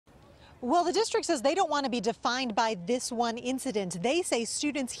Well, the district says they don't want to be defined by this one incident. They say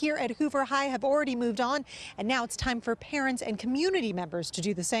students here at Hoover High have already moved on, and now it's time for parents and community members to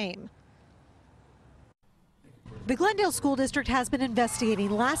do the same. The Glendale School District has been investigating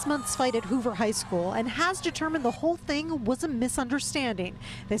last month's fight at Hoover High School and has determined the whole thing was a misunderstanding.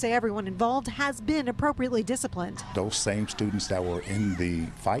 They say everyone involved has been appropriately disciplined. Those same students that were in the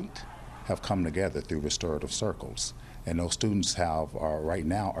fight have come together through restorative circles, and those students right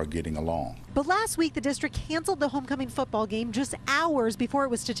now are getting along. But last week the district canceled the homecoming football game just hours before it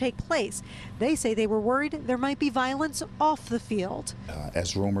was to take place. They say they were worried there might be violence off the field.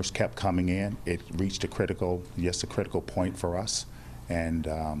 As rumors kept coming in, it reached a critical point for us, and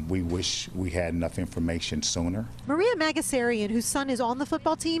we wish we had enough information sooner. Maria Magasarian, whose son is on the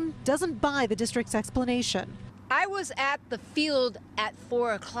football team, doesn't buy the district's explanation. I was at the field at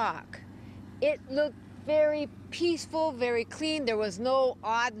 4 o'clock. It looked very peaceful, very clean. There was no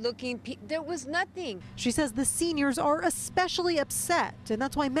odd looking, there was nothing. She says the seniors are especially upset, and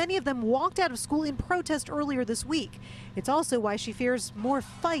that's why many of them walked out of school in protest earlier this week. It's also why she fears more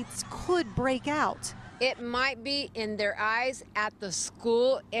fights could break out. It might be in their eyes at the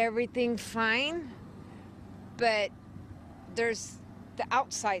school, everything fine, but there's the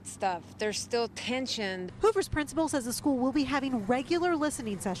outside stuff. There's still tension. Hoover's principal says the school will be having regular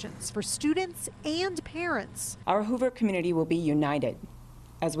listening sessions for students and parents. Our Hoover community will be united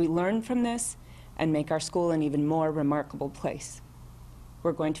as we learn from this and make our school an even more remarkable place.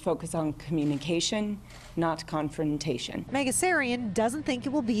 We're going to focus on communication, not confrontation. Magasarian doesn't think it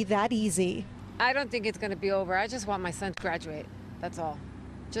will be that easy. I don't think it's going to be over. I just want my son to graduate. That's all.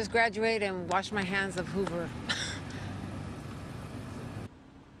 Just graduate and wash my hands of Hoover.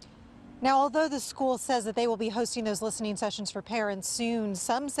 Now, although the school says that they will be hosting those listening sessions for parents soon,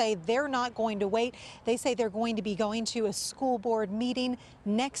 some say they're not going to wait. They say they're going to be going to a school board meeting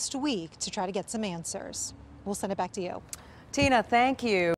next week to try to get some answers. We'll send it back to you. Tina, thank you.